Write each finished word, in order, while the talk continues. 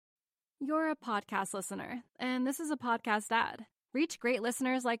You're a podcast listener, and this is a podcast ad. Reach great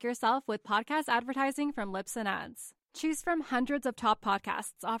listeners like yourself with podcast advertising from Libsyn Ads. Choose from hundreds of top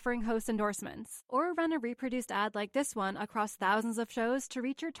podcasts offering host endorsements, or run a reproduced ad like this one across thousands of shows to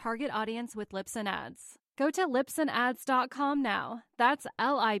reach your target audience with Libsyn Ads. Go to libsynads.com now. That's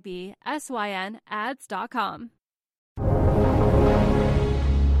LIBSYN ads.com.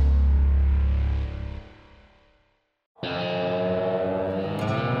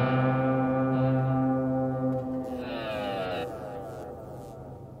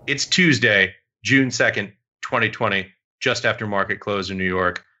 It's Tuesday, June 2nd, 2020, just after market close in New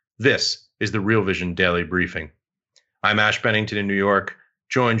York. This is the Real Vision Daily Briefing. I'm Ash Bennington in New York,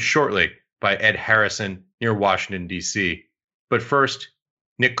 joined shortly by Ed Harrison near Washington, D.C. But first,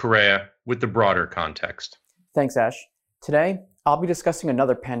 Nick Correa with the broader context. Thanks, Ash. Today, I'll be discussing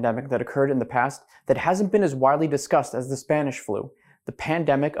another pandemic that occurred in the past that hasn't been as widely discussed as the Spanish flu, the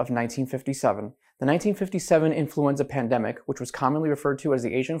pandemic of 1957. The 1957 influenza pandemic, which was commonly referred to as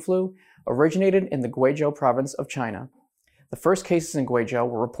the Asian flu, originated in the Guizhou province of China. The first cases in Guizhou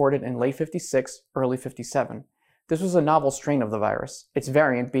were reported in late 56, early 57. This was a novel strain of the virus, its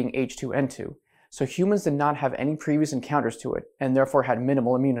variant being H2N2, so humans did not have any previous encounters to it and therefore had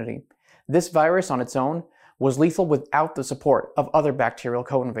minimal immunity. This virus on its own was lethal without the support of other bacterial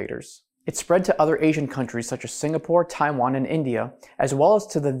co-invaders. It spread to other Asian countries such as Singapore, Taiwan, and India, as well as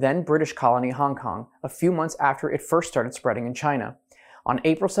to the then British colony Hong Kong, a few months after it first started spreading in China. On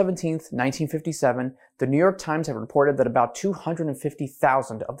April 17, 1957, the New York Times had reported that about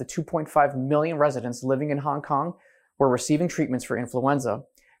 250,000 of the 2.5 million residents living in Hong Kong were receiving treatments for influenza.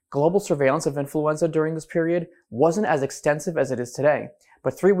 Global surveillance of influenza during this period wasn't as extensive as it is today,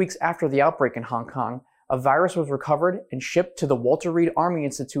 but 3 weeks after the outbreak in Hong Kong, a virus was recovered and shipped to the Walter Reed Army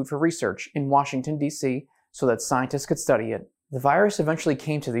Institute for Research in Washington, D.C., so that scientists could study it. The virus eventually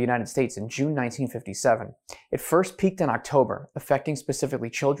came to the United States in June 1957. It first peaked in October, affecting specifically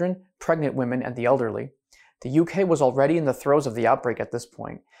children, pregnant women, and the elderly. The UK was already in the throes of the outbreak at this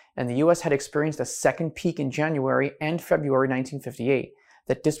point, and the US had experienced a second peak in January and February 1958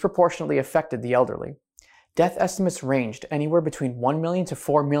 that disproportionately affected the elderly. Death estimates ranged anywhere between 1 million to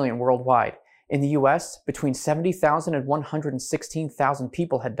 4 million worldwide. In the US, between 70,000 and 116,000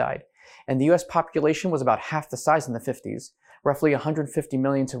 people had died, and the US population was about half the size in the 50s, roughly 150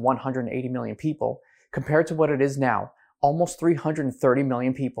 million to 180 million people, compared to what it is now, almost 330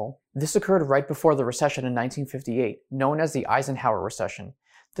 million people. This occurred right before the recession in 1958, known as the Eisenhower recession.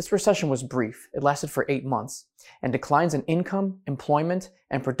 This recession was brief, it lasted for 8 months, and declines in income, employment,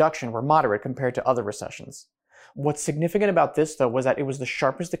 and production were moderate compared to other recessions. What's significant about this, though, was that it was the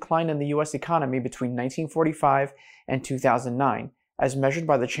sharpest decline in the US economy between 1945 and 2009, as measured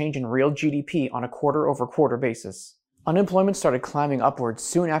by the change in real GDP on a quarter-over-quarter basis. Unemployment started climbing upwards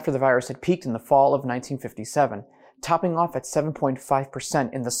soon after the virus had peaked in the fall of 1957, topping off at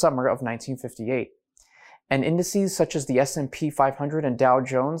 7.5% in the summer of 1958. And indices such as the S&P 500 and Dow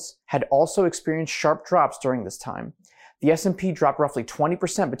Jones had also experienced sharp drops during this time. The S&P dropped roughly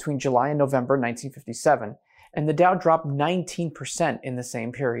 20% between July and November 1957, and the Dow dropped 19% in the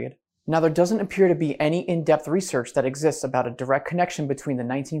same period. Now, there doesn't appear to be any in-depth research that exists about a direct connection between the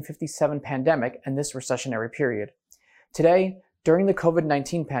 1957 pandemic and this recessionary period. Today, during the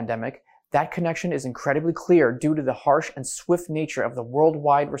COVID-19 pandemic, that connection is incredibly clear due to the harsh and swift nature of the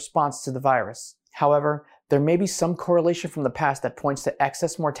worldwide response to the virus. However, there may be some correlation from the past that points to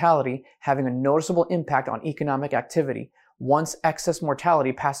excess mortality having a noticeable impact on economic activity once excess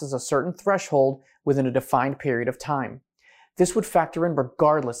mortality passes a certain threshold within a defined period of time. This would factor in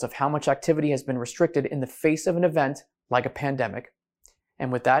regardless of how much activity has been restricted in the face of an event like a pandemic.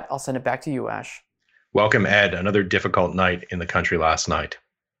 And with that, I'll send it back to you, Ash. Welcome, Ed. Another difficult night in the country last night.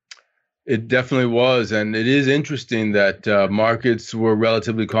 It definitely was. And it is interesting that markets were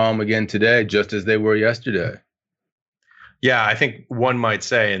relatively calm again today, just as they were yesterday. Yeah, I think one might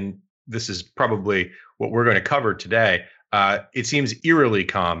say, and this is probably what we're going to cover today, it seems eerily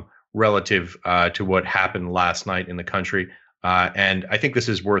calm relative to what happened last night in the country. And I think this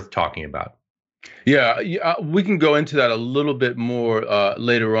is worth talking about. Yeah, we can go into that a little bit more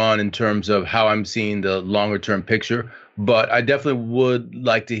later on in terms of how I'm seeing the longer term picture. But I definitely would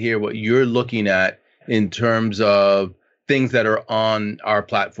like to hear what you're looking at in terms of things that are on our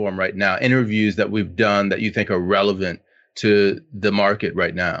platform right now, interviews that we've done that you think are relevant to the market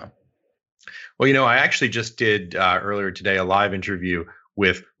right now. Well, I actually just did earlier today a live interview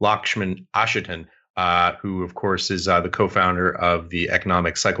with Lakshman Ashetan, who, of course, is the co-founder of the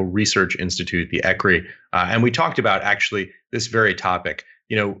Economic Cycle Research Institute, the ECRI. And we talked about actually this very topic,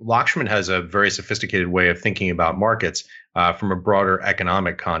 Lakshman has a very sophisticated way of thinking about markets from a broader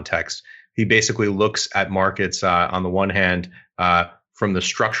economic context. He basically looks at markets on the one hand from the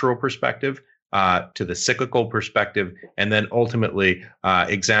structural perspective to the cyclical perspective, and then ultimately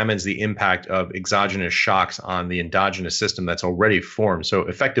examines the impact of exogenous shocks on the endogenous system that's already formed. So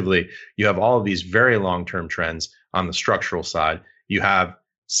effectively, you have all of these very long-term trends on the structural side. You have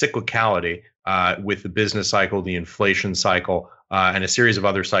cyclicality with the business cycle, the inflation cycle, and a series of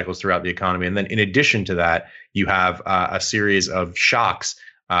other cycles throughout the economy. And then in addition to that, you have a series of shocks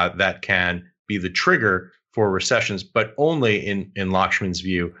that can be the trigger for recessions, but only in Lakshman's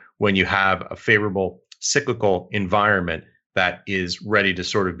view, when you have a favorable cyclical environment that is ready to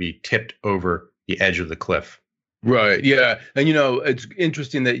sort of be tipped over the edge of the cliff. Right. Yeah. And, it's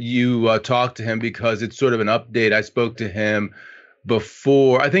interesting that you talked to him, because it's sort of an update. I spoke to him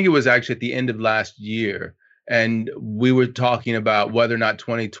before, I think it was actually at the end of last year. And we were talking about whether or not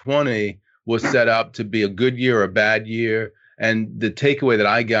 2020 was set up to be a good year or a bad year. And the takeaway that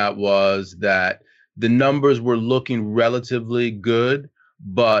I got was that the numbers were looking relatively good,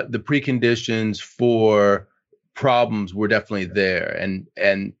 but the preconditions for problems were definitely there.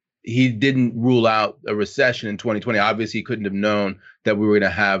 And he didn't rule out a recession in 2020. Obviously, he couldn't have known that we were going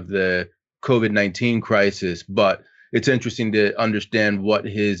to have the COVID-19 crisis, but it's interesting to understand what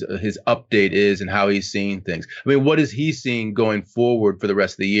his update is and how he's seeing things. I mean, what is he seeing going forward for the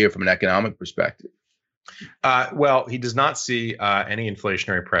rest of the year from an economic perspective? Well, he does not see any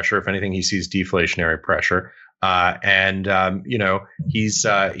inflationary pressure. If anything, he sees deflationary pressure.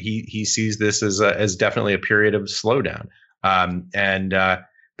 He sees this as definitely a period of slowdown.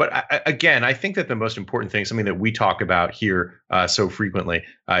 But again, I think that the most important thing, something that we talk about here so frequently,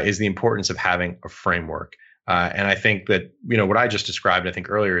 is the importance of having a framework. And I think that, what I just described, I think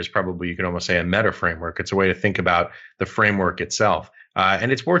earlier, is probably, you could almost say, a meta framework. It's a way to think about the framework itself.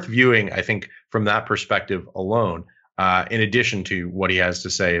 And it's worth viewing, I think, from that perspective alone, in addition to what he has to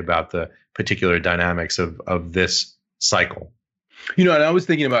say about the particular dynamics of this cycle. And I was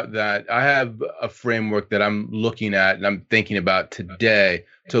thinking about that. I have a framework that I'm looking at and I'm thinking about today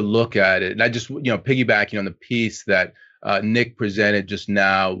to look at it. And I just, piggybacking on the piece that Nick presented just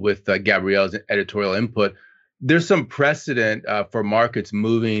now with Gabrielle's editorial input, there's some precedent for markets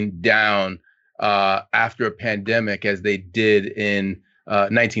moving down after a pandemic, as they did in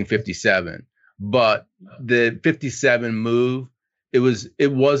 1957. But the 57 move,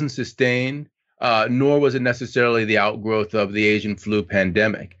 it wasn't sustained, nor was it necessarily the outgrowth of the Asian flu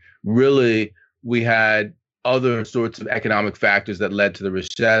pandemic. Really, we had other sorts of economic factors that led to the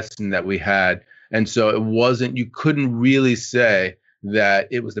recession that we had. And so you couldn't really say that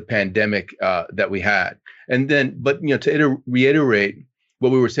it was the pandemic that we had. And then, but, to reiterate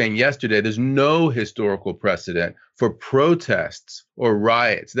what we were saying yesterday, there's no historical precedent for protests or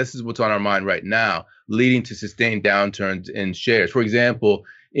riots. This is what's on our mind right now, leading to sustained downturns in shares. For example,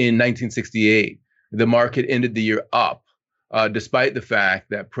 in 1968, the market ended the year up, despite the fact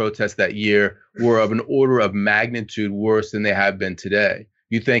that protests that year were of an order of magnitude worse than they have been today.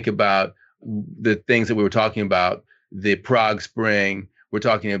 You think about the things that we were talking about, the Prague Spring, we're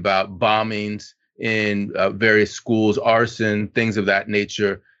talking about bombings in various schools, arson, things of that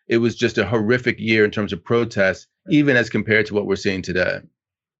nature. It was just a horrific year in terms of protests, even as compared to what we're seeing today.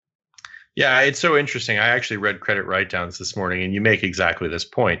 Yeah, it's so interesting. I actually read Credit Write-Downs this morning, and you make exactly this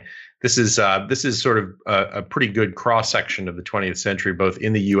point. This is sort of a pretty good cross-section of the 20th century, both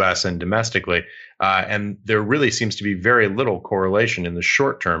in the U.S. and domestically. And there really seems to be very little correlation in the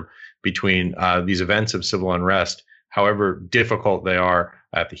short term between these events of civil unrest, however difficult they are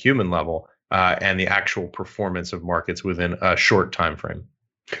at the human level, and the actual performance of markets within a short time frame.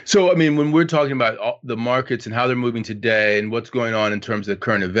 So, I mean, when we're talking about the markets and how they're moving today and what's going on in terms of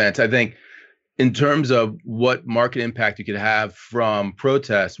current events, I think in terms of what market impact you could have from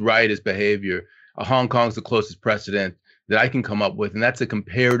protests, riotous behavior, Hong Kong's the closest precedent that I can come up with, and that's a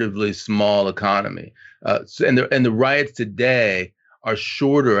comparatively small economy. And the riots today are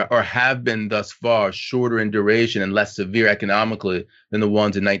shorter, or have been thus far, shorter in duration and less severe economically than the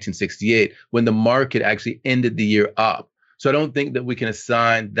ones in 1968, when the market actually ended the year up. So I don't think that we can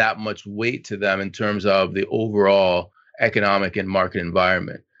assign that much weight to them in terms of the overall economic and market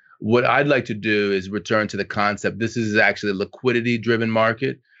environment. What I'd like to do is return to the concept. This is actually a liquidity-driven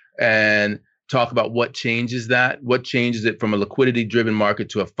market, and talk about what changes that, what changes it from a liquidity-driven market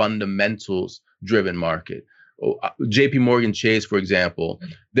to a fundamentals-driven market. JP Morgan Chase, for example,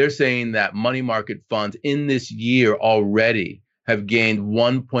 they're saying that money market funds in this year already have gained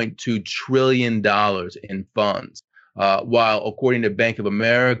 $1.2 trillion in funds. While according to Bank of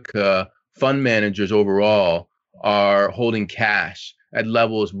America, fund managers overall are holding cash at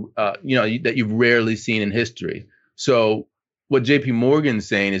levels, that you've rarely seen in history. So what JP Morgan's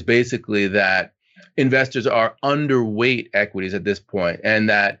saying is basically that investors are underweight equities at this point, and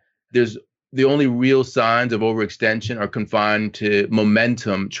that there's the only real signs of overextension are confined to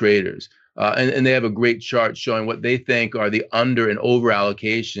momentum traders. And they have a great chart showing what they think are the under and over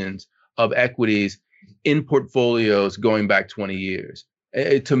allocations of equities in portfolios going back 20 years.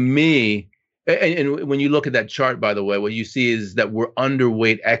 To me, and when you look at that chart, by the way, what you see is that we're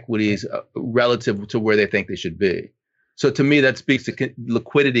underweight equities relative to where they think they should be. So to me, that speaks to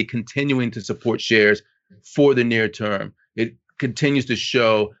liquidity continuing to support shares for the near term. It continues to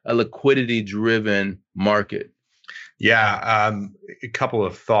show a liquidity-driven market. Yeah, a couple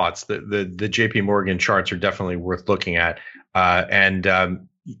of thoughts. The JP Morgan charts are definitely worth looking at.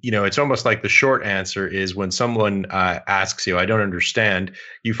 It's almost like the short answer is when someone asks you, I don't understand,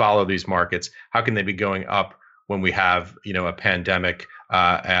 you follow these markets, how can they be going up when we have, a pandemic,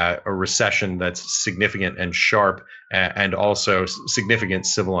 a recession that's significant and sharp, and also significant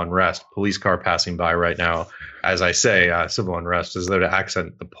civil unrest, police car passing by right now, as I say, civil unrest, as though to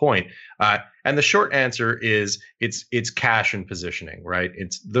accent the point. And the short answer is it's cash and positioning, right?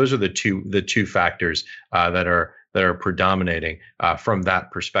 Those are the two factors that are predominating from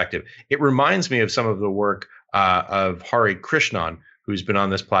that perspective. It reminds me of some of the work of Hari Krishnan, who's been on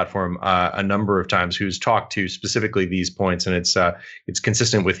this platform a number of times, who's talked to specifically these points, and it's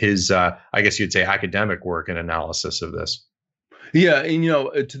consistent with his, I guess you'd say, academic work and analysis of this. Yeah,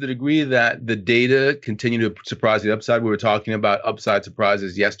 and to the degree that the data continue to surprise the upside, we were talking about upside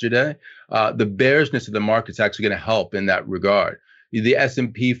surprises yesterday. The bearishness of the market's actually going to help in that regard. The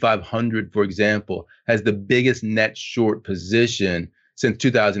S&P 500, for example, has the biggest net short position since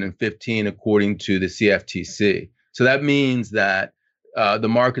 2015, according to the CFTC. So that means that the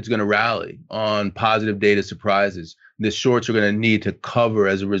market's going to rally on positive data surprises. The shorts are going to need to cover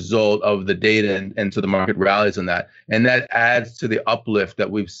as a result of the data, and so the market rallies on that. And that adds to the uplift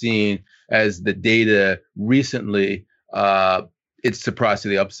that we've seen as the data recently, it's surprised to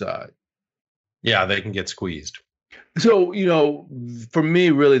the upside. Yeah, they can get squeezed. So, for me,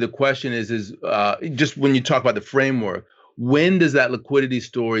 really, the question is just when you talk about the framework, when does that liquidity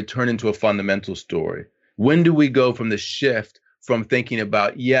story turn into a fundamental story? When do we go from the shift from thinking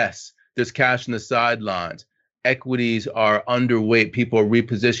about, yes, there's cash on the sidelines, equities are underweight, people are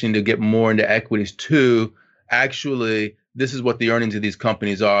repositioning to get more into equities, to actually, this is what the earnings of these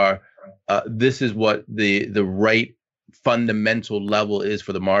companies are. This is what the right fundamental level is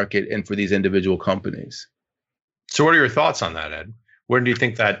for the market and for these individual companies. So what are your thoughts on that, Ed? Where do you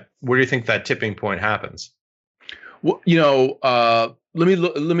think that tipping point happens? Well, let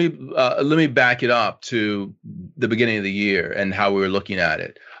me back it up to the beginning of the year and how we were looking at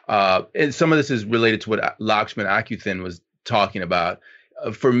it. And some of this is related to what Lakshman Akuthin was talking about.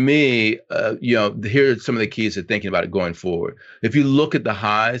 For me, here are some of the keys to thinking about it going forward. If you look at the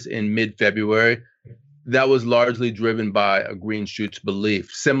highs in mid-February, that was largely driven by a green shoots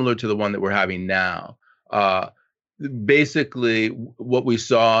belief, similar to the one that we're having now. Basically, what we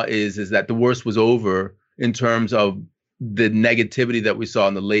saw is that the worst was over in terms of the negativity that we saw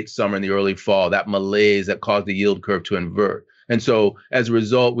in the late summer and the early fall, that malaise that caused the yield curve to invert. And so as a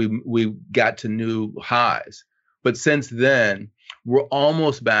result, we got to new highs. But since then, we're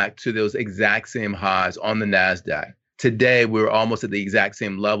almost back to those exact same highs on the NASDAQ. Today, we're almost at the exact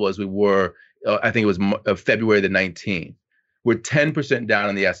same level as we were, I think it was February the 19th. We're 10% down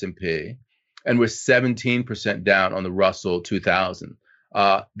on the S&P, and we're 17% down on the Russell 2000.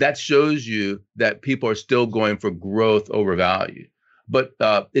 That shows you that people are still going for growth over value. But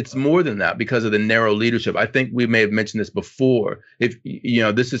it's more than that because of the narrow leadership. I think we may have mentioned this before. If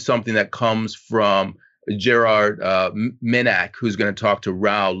this is something that comes from Gerard Minak, who's going to talk to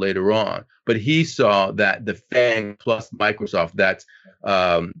Rao later on. But he saw that the FANG plus Microsoft, that's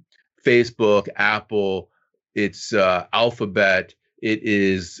Facebook, Apple, it's Alphabet, it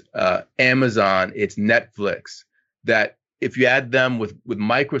is Amazon, it's Netflix, that if you add them with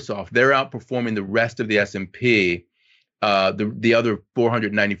Microsoft, they're outperforming the rest of the S&P, the other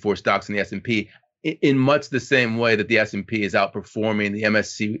 494 stocks in the S&P, in much the same way that the S&P is outperforming the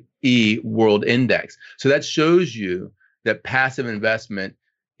MSCI World Index. So that shows you that passive investment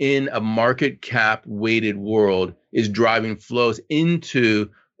in a market cap weighted world is driving flows into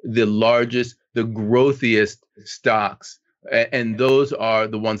the largest, the growthiest stocks. And those are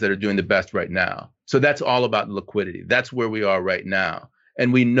the ones that are doing the best right now. So that's all about liquidity. That's where we are right now.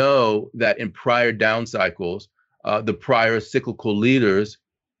 And we know that in prior down cycles, the prior cyclical leaders,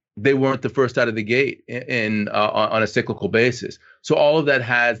 they weren't the first out of the gate on a cyclical basis. So all of that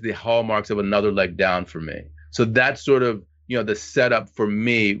has the hallmarks of another leg down for me. So that's sort of, the setup for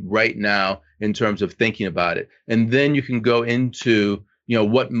me right now in terms of thinking about it. And then you can go into,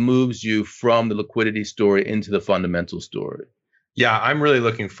 what moves you from the liquidity story into the fundamental story. Yeah, I'm really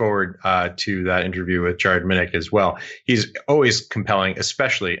looking forward to that interview with Jared Minnick as well. He's always compelling,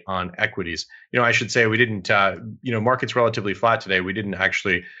 especially on equities. I should say we didn't, market's relatively flat today. We didn't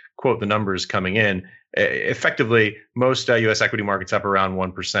actually quote the numbers coming in. Effectively, most U.S. equity markets up around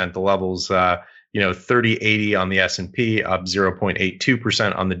 1%. The levels, 3080 on the S&P, up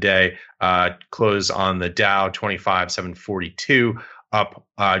 0.82% on the day. Close on the Dow, 25,742, up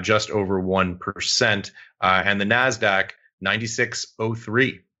just over 1%. And the NASDAQ,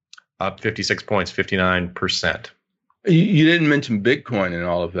 9603, up 56 points, 59%. You didn't mention Bitcoin and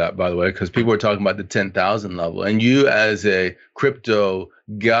all of that, by the way, because people were talking about the 10,000 level. And you, as a crypto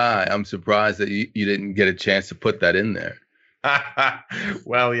guy, I'm surprised that you didn't get a chance to put that in there.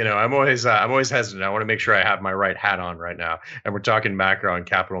 Well, I'm always hesitant. I want to make sure I have my right hat on right now. And we're talking macro and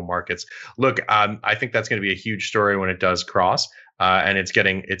capital markets. Look, I think that's going to be a huge story when it does cross, and it's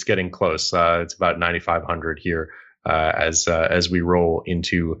getting close. It's about 9,500 here as we roll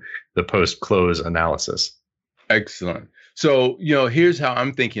into the post-close analysis. Excellent. So, here's how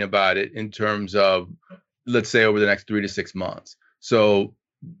I'm thinking about it in terms of, let's say, over the next 3 to 6 months. So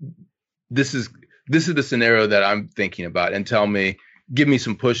this is the scenario that I'm thinking about, and give me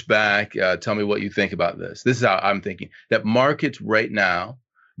some pushback. Tell me what you think about this. This is how I'm thinking, that markets right now,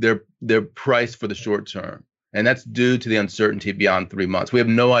 they're priced for the short term. And that's due to the uncertainty beyond 3 months. We have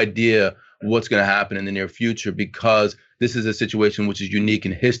no idea what's going to happen in the near future, because this is a situation which is unique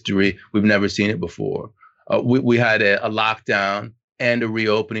in history. We've never seen it before. We had a lockdown and a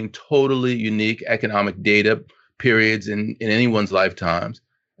reopening, totally unique economic data periods in anyone's lifetimes.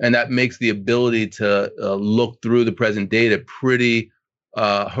 And that makes the ability to look through the present data pretty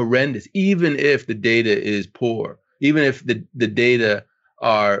horrendous, even if the data is poor, even if the data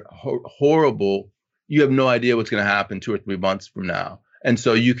are be you have no idea what's going to happen 2 or 3 months from now. And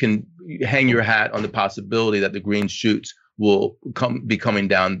so you can hang your hat on the possibility that the green shoots will be coming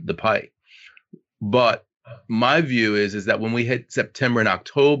down the pike. But my view is that when we hit September and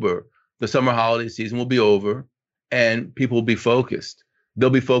October, the summer holiday season will be over and people will be focused. They'll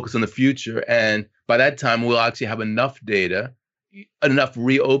be focused on the future. And by that time, we'll actually have enough data, enough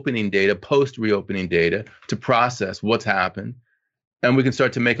reopening data, post-reopening data to process what's happened. And we can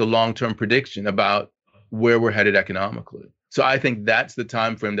start to make a long-term prediction about where we're headed economically. So I think that's the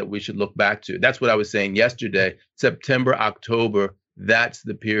time frame that we should look back to. That's what I was saying yesterday. September, October, that's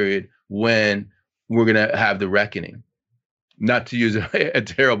the period when we're going to have the reckoning. Not to use a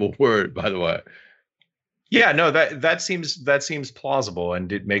terrible word, by the way. Yeah, no, that seems plausible, and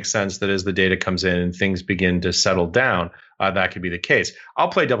it makes sense that as the data comes in and things begin to settle down, that could be the case. I'll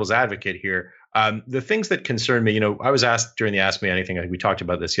play devil's advocate here. The things that concern me, I was asked during the Ask Me Anything, we talked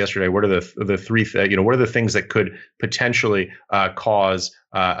about this yesterday. What are the three, what are the things that could potentially cause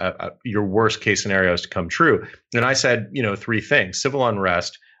your worst case scenarios to come true? And I said, 3 things: civil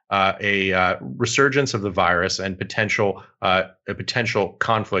unrest, a resurgence of the virus, and a potential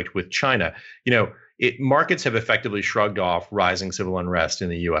conflict with China. Markets have effectively shrugged off rising civil unrest in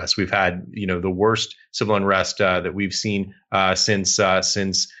the U.S. We've had, the worst civil unrest that we've seen since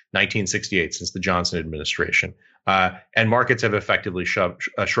 1968, since the Johnson administration, and markets have effectively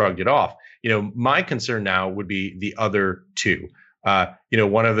shrugged it off. My concern now would be the other two.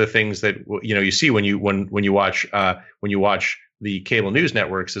 One of the things that you see when you watch the cable news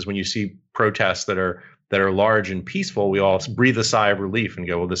networks is when you see protests that are large and peaceful, we all breathe a sigh of relief and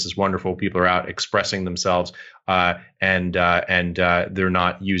go, well, this is wonderful. People are out expressing themselves, and they're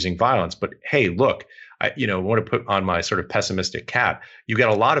not using violence. But hey, look, I want to put on my sort of pessimistic cap. You got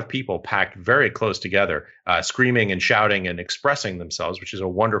a lot of people packed very close together, screaming and shouting and expressing themselves, which is a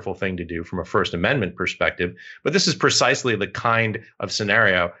wonderful thing to do from a First Amendment perspective. But this is precisely the kind of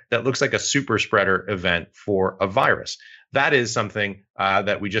scenario that looks like a super spreader event for a virus. That is something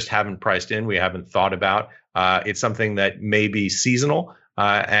that we just haven't priced in. We haven't thought about. It's something that may be seasonal.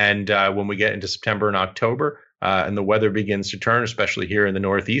 And when we get into September and October and the weather begins to turn, especially here in the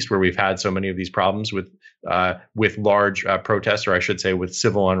Northeast, where we've had so many of these problems with large protests, or I should say with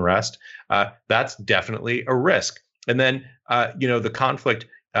civil unrest, that's definitely a risk. And then, the conflict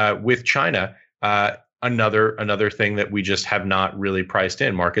with China, another thing that we just have not really priced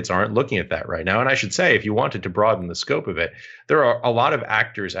in. Markets aren't looking at that right now. And I should say, if you wanted to broaden the scope of it, there are a lot of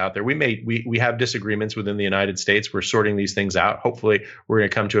actors out there. We have disagreements within the United States. We're sorting these things out. Hopefully, we're going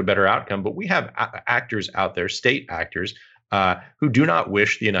to come to a better outcome. But we have actors out there, state actors, who do not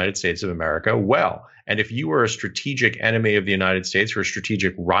wish the United States of America well. And if you are a strategic enemy of the United States or a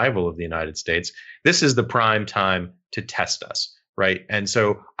strategic rival of the United States, this is the prime time to test us, right? And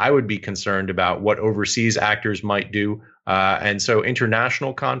so I would be concerned about what overseas actors might do. And so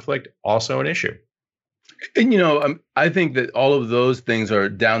international conflict, also an issue. And, I think that all of those things are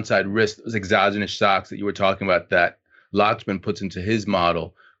downside risks, those exogenous shocks that you were talking about that Lakshman puts into his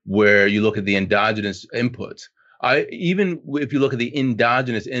model, where you look at the endogenous inputs. Even if you look at the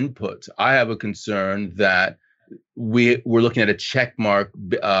endogenous inputs, I have a concern that we're looking at a check mark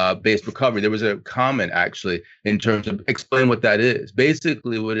based recovery. There was a comment actually in terms of explain what that is.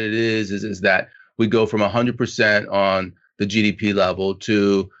 Basically, what it is that we go from 100% on the GDP level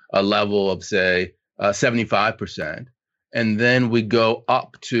to a level of, say, 75%. And then we go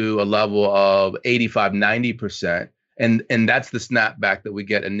up to a level of 85, 90%. And that's the snapback that we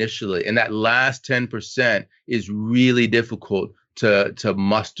get initially. And that last 10% is really difficult to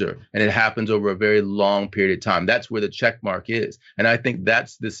muster. And it happens over a very long period of time. That's where the check mark is. And I think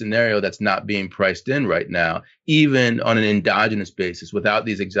that's the scenario that's not being priced in right now, even on an endogenous basis, without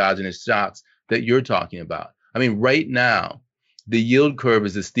these exogenous shocks that you're talking about. I mean, right now, the yield curve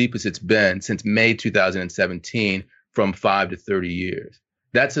is the steepest it's been since May 2017, from 5 to 30 years.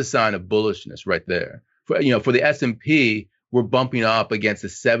 That's a sign of bullishness right there. For the S&P, we're bumping up against the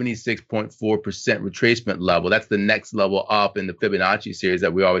 76.4% retracement level. That's the next level up in the Fibonacci series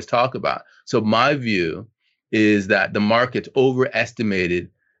that we always talk about. So my view is that the market's overestimated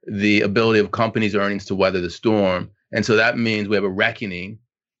the ability of companies' earnings to weather the storm. And so that means we have a reckoning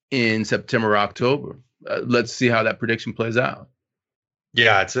in September, October. Let's see how that prediction plays out.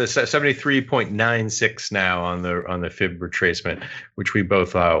 Yeah, it's a 73.96 now on the fib retracement, which we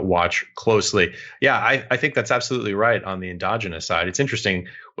both watch closely. Yeah, I think that's absolutely right on the endogenous side. It's interesting.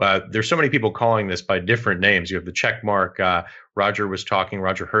 There's so many people calling this by different names. You have the check mark. Roger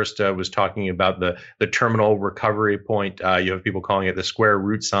Hersta was talking about the terminal recovery point. You have people calling it the square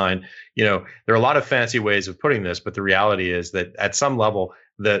root sign. There are a lot of fancy ways of putting this, but the reality is that at some level,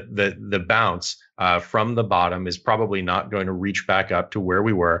 the bounce from the bottom is probably not going to reach back up to where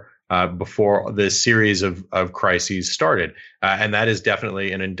we were before the series of crises started. And that is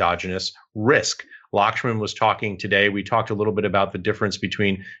definitely an endogenous risk. Lakshman was talking today. We talked a little bit about the difference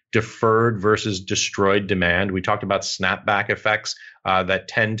between deferred versus destroyed demand. We talked about snapback effects that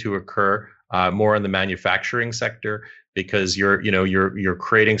tend to occur more in the manufacturing sector, because you're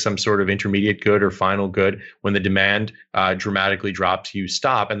creating some sort of intermediate good or final good. When the demand dramatically drops, you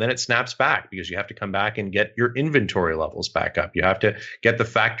stop, and then it snaps back because you have to come back and get your inventory levels back up. You have to get the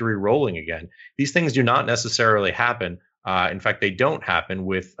factory rolling again. These things do not necessarily happen. In fact, they don't happen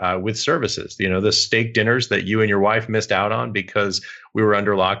with services. The steak dinners that you and your wife missed out on because we were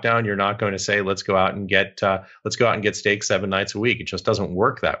under lockdown. You're not going to say, let's go out and get steak 7 nights a week. It just doesn't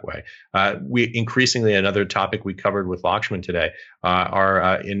work that way. We increasingly, another topic we covered with Lakshman today,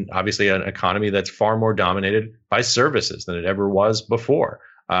 are in obviously an economy that's far more dominated by services than it ever was before.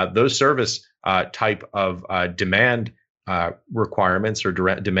 Those service type of demand requirements or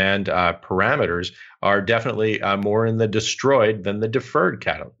demand parameters are definitely more in the destroyed than the deferred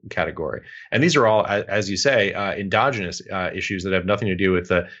category. And these are all, as you say, endogenous issues that have nothing to do with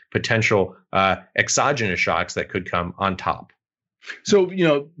the potential exogenous shocks that could come on top. So,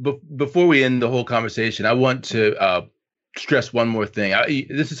 before we end the whole conversation, I want to stress one more thing.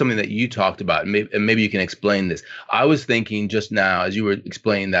 This is something that you talked about, and maybe you can explain this. I was thinking just now, as you were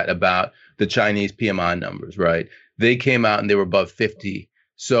explaining that, about the Chinese PMI numbers, right? They came out and they were above 50.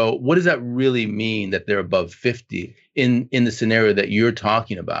 So what does that really mean that they're above 50 in the scenario that you're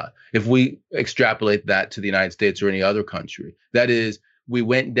talking about? If we extrapolate that to the United States or any other country, that is, we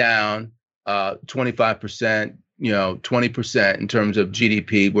went down 25%, 20% in terms of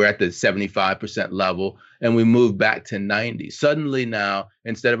GDP. We're at the 75% level, and we moved back to 90. Suddenly now,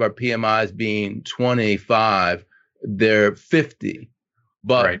 instead of our PMIs being 25, they're 50.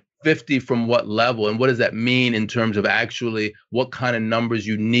 But right. 50 from what level, and what does that mean in terms of actually what kind of numbers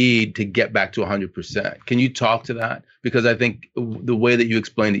you need to get back to 100%? Can you talk to that? Because I think the way that you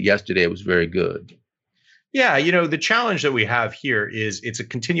explained it yesterday was very good. Yeah, the challenge that we have here is it's a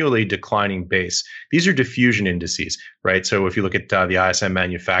continually declining base. These are diffusion indices, right? So if you look at the ISM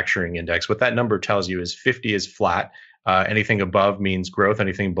Manufacturing Index, what that number tells you is 50 is flat. Anything above means growth.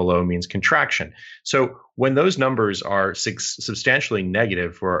 Anything below means contraction. So when those numbers are substantially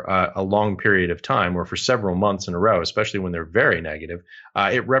negative for a long period of time, or for several months in a row, especially when they're very negative,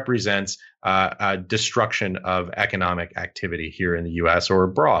 it represents a destruction of economic activity here in the U.S. or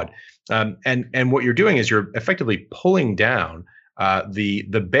abroad. And what you're doing is you're effectively pulling down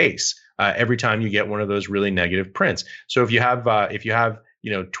the base every time you get one of those really negative prints. So if you have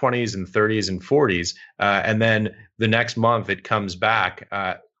 20s and 30s and 40s, and then the next month it comes back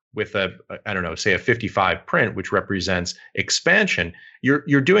with I don't know, say a 55 print, which represents expansion,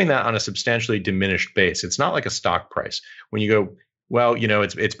 you're doing that on a substantially diminished base. It's not like a stock price. When you go, well,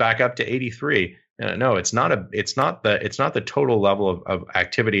 it's back up to 83. No, it's not the total level of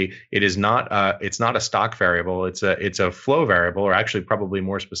activity. It's not a stock variable. It's a flow variable, or actually probably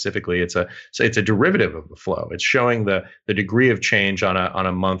more specifically, it's a derivative of the flow. It's showing the degree of change on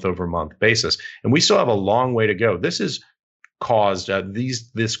a month over month basis. And we still have a long way to go. This is caused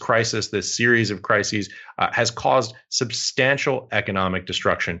this crisis, this series of crises has caused substantial economic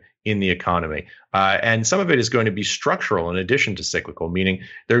destruction in the economy. And some of it is going to be structural in addition to cyclical, meaning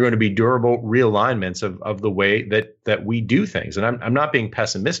there are going to be durable realignments of the way that we do things. And I'm not being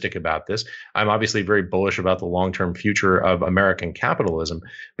pessimistic about this. I'm obviously very bullish about the long-term future of American capitalism,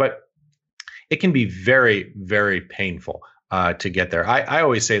 but it can be very, very painful to get there. I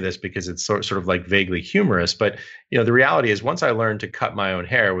always say this because it's sort of like vaguely humorous, but the reality is once I learned to cut my own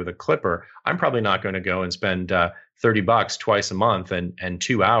hair with a clipper, I'm probably not going to go and spend $30 twice a month and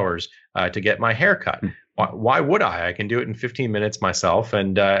 2 hours to get my hair cut. Why would I? I can do it in 15 minutes myself,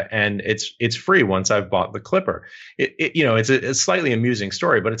 and it's free once I've bought the clipper. It's a slightly amusing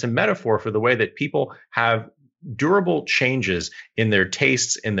story, but it's a metaphor for the way that people have durable changes in their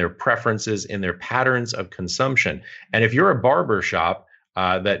tastes, in their preferences, in their patterns of consumption. And if you're a barber shop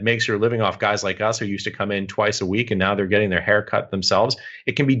that makes your living off guys like us who used to come in twice a week and now they're getting their hair cut themselves,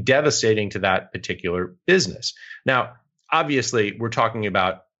 it can be devastating to that particular business. Now, obviously, we're talking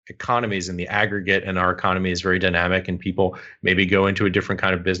about economies in the aggregate, and our economy is very dynamic, and people maybe go into a different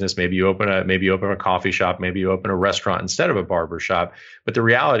kind of business. Maybe you open a coffee shop, maybe you open a restaurant instead of a barber shop. But the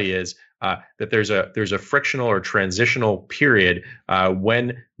reality is that there's a frictional or transitional period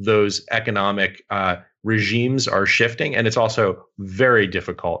when those economic regimes are shifting, and it's also very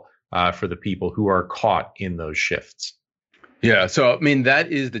difficult for the people who are caught in those shifts. Yeah, so I mean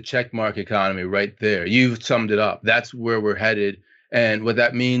that is the checkmark economy right there. You've summed it up. That's where we're headed. And what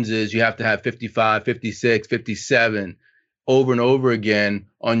that means is you have to have 55, 56, 57 over and over again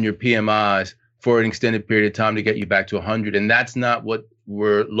on your PMIs for an extended period of time to get you back to 100. And that's not what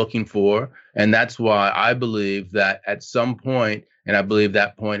we're looking for. And that's why I believe that at some point, and I believe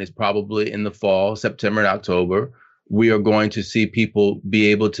that point is probably in the fall, September and October, we are going to see people be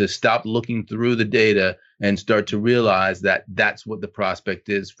able to stop looking through the data and start to realize that that's what the prospect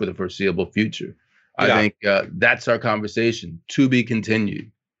is for the foreseeable future. I think that's our conversation. To be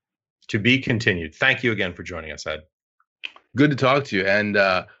continued. To be continued. Thank you again for joining us, Ed. Good to talk to you. And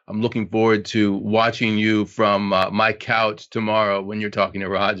I'm looking forward to watching you from my couch tomorrow when you're talking to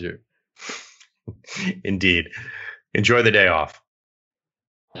Roger. Indeed. Enjoy the day off.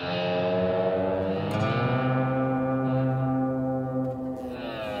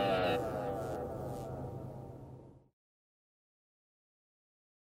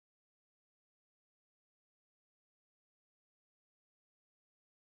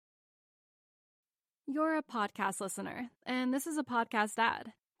 You're a podcast listener, and this is a podcast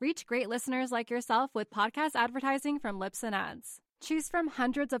ad. Reach great listeners like yourself with podcast advertising from Libsyn Ads. Choose from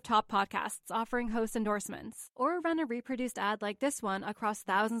hundreds of top podcasts offering host endorsements, or run a reproduced ad like this one across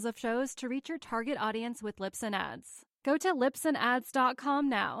thousands of shows to reach your target audience with Libsyn Ads. Go to libsynads.com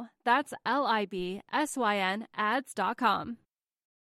now. That's LIBSYN ads.com.